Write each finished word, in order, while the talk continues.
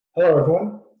Hello,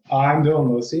 everyone. I'm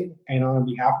Losey, and on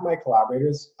behalf of my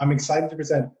collaborators, I'm excited to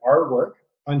present our work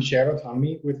on shared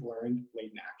autonomy with learned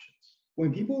latent actions.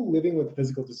 When people living with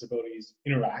physical disabilities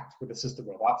interact with assisted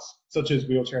robots, such as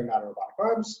wheelchair-mounted robotic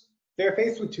arms, they're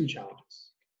faced with two challenges.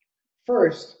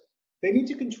 First, they need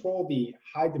to control the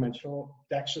high-dimensional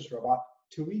dexterous robot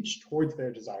to reach towards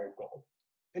their desired goal.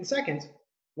 And second,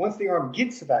 once the arm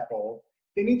gets to that goal,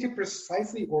 they need to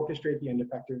precisely orchestrate the end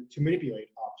effector to manipulate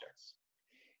objects.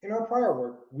 In our prior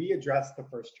work, we addressed the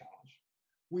first challenge.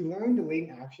 We learned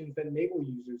latent actions that enable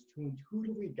users to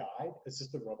intuitively guide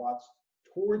assisted robots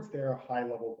towards their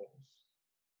high-level goals.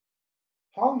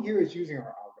 Hong here is using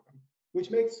our algorithm,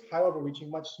 which makes high-level reaching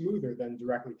much smoother than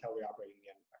directly teleoperating the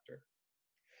end effector.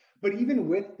 But even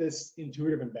with this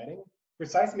intuitive embedding,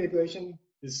 precise manipulation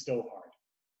is still hard.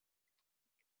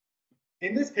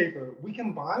 In this paper, we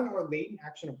combine our latent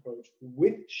action approach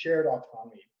with shared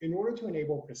autonomy in order to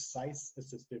enable precise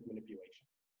assistive manipulation.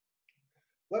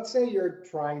 Let's say you're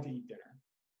trying to eat dinner.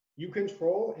 You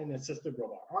control an assisted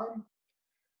robot arm.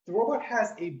 The robot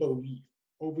has a belief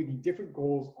over the different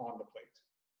goals on the plate.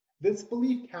 This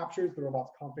belief captures the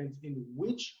robot's confidence in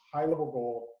which high-level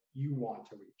goal you want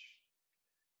to reach.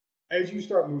 As you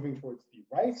start moving towards the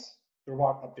rice, the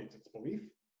robot updates its belief.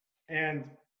 And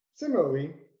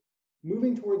similarly,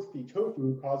 moving towards the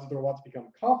tofu causes the robot to become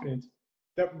confident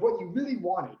that what you really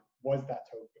wanted was that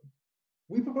tofu.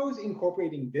 We propose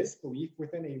incorporating this belief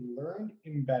within a learned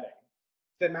embedding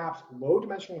that maps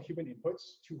low-dimensional human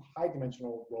inputs to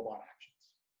high-dimensional robot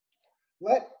actions.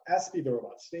 Let S be the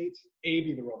robot's state, A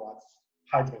be the robot's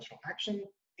high-dimensional action,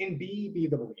 and B be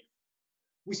the belief.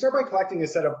 We start by collecting a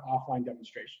set of offline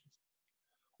demonstrations.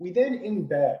 We then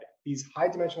embed these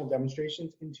high-dimensional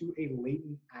demonstrations into a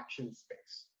latent action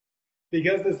space.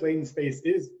 Because this latent space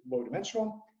is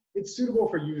low-dimensional, it's suitable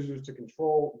for users to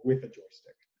control with a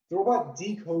joystick. The robot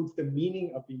decodes the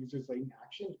meaning of the user's latent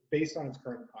action based on its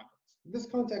current context. This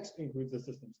context includes the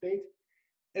system state,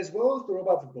 as well as the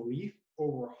robot's belief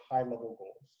over high-level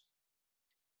goals.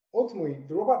 Ultimately,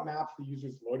 the robot maps the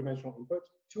user's low-dimensional input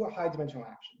to a high-dimensional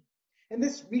action. And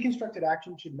this reconstructed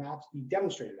action should match the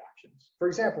demonstrated actions. For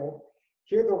example,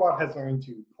 here the robot has learned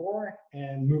to pour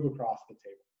and move across the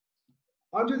table.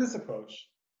 Under this approach,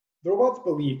 the robot's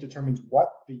belief determines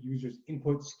what the user's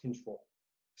inputs control.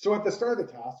 So at the start of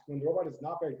the task, when the robot is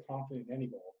not very confident in any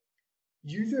goal,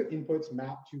 user inputs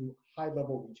map to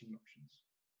high-level reaching motions.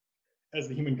 As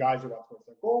the human guides the robot towards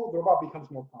their goal, the robot becomes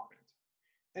more confident.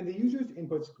 And the user's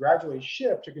inputs gradually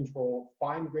shift to control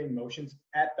fine-grained motions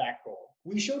at that goal.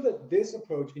 We show that this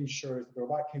approach ensures that the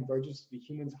robot converges to the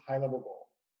human's high-level goal,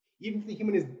 even if the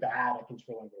human is bad at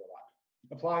controlling the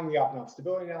robot. Applying the optimal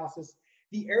stability analysis,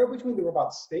 the error between the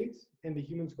robot's state and the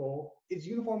human's goal is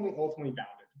uniformly ultimately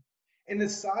bounded. And the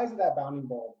size of that bounding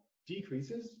ball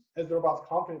decreases as the robot's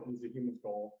confidence in the human's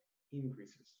goal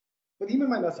increases. But the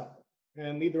human might mess up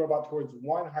and lead the robot towards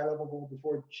one high-level goal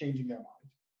before changing their mind.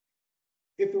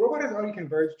 If the robot has already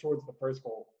converged towards the first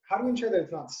goal, how do we ensure that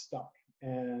it's not stuck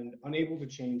and unable to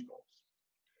change goals?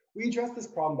 We address this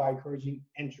problem by encouraging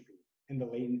entropy in the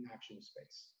latent action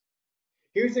space.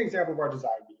 Here's an example of our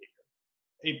desired behavior.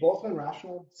 A Boltzmann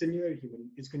rational simulated human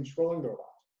is controlling the robot.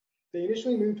 They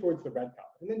initially move towards the red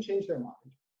cup and then change their mind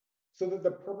so that the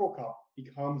purple cup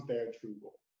becomes their true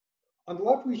goal. On the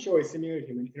left, we show a simulated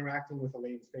human interacting with a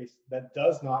latent space that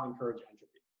does not encourage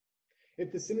entropy.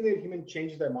 If the simulated human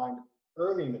changes their mind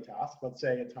early in the task, let's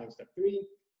say at time step 3,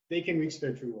 they can reach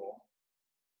their true goal.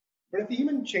 But if the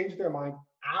human changes their mind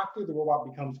after the robot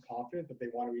becomes confident that they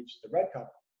want to reach the red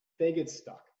cup, they get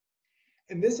stuck.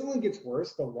 And this only gets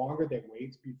worse the longer they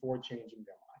wait before changing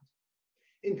their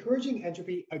mind. Encouraging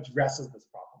entropy addresses this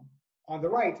problem. On the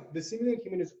right, the simulated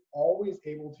human is always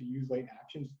able to use latent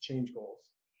actions to change goals,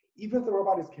 even if the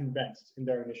robot is convinced in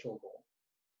their initial goal.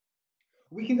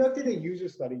 We conducted a user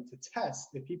study to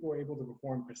test if people were able to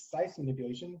perform precise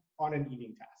manipulation on an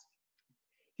eating task.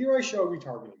 Here I show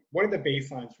retargeting, one of the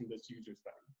baselines from this user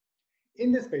study.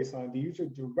 In this baseline, the user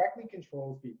directly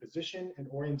controls the position and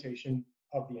orientation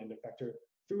of the end effector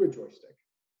through a joystick.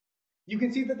 You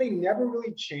can see that they never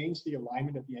really change the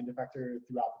alignment of the end effector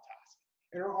throughout the task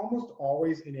and are almost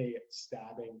always in a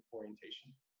stabbing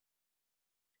orientation.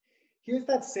 Here's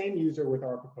that same user with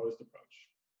our proposed approach,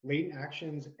 latent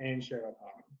actions and shared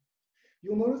autonomy.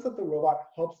 You'll notice that the robot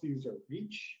helps the user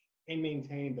reach and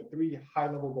maintain the 3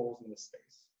 high-level goals in this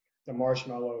space, the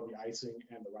marshmallow, the icing,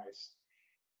 and the rice.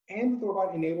 And the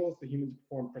robot enables the human to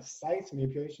perform precise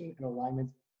manipulation and alignment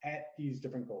at these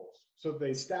different goals. So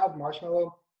they stab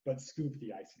marshmallow, but scoop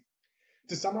the icing.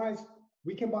 To summarize,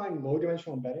 we combine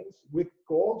low-dimensional embeddings with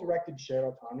goal-directed shared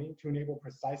autonomy to enable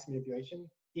precise manipulation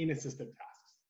in assistive tasks.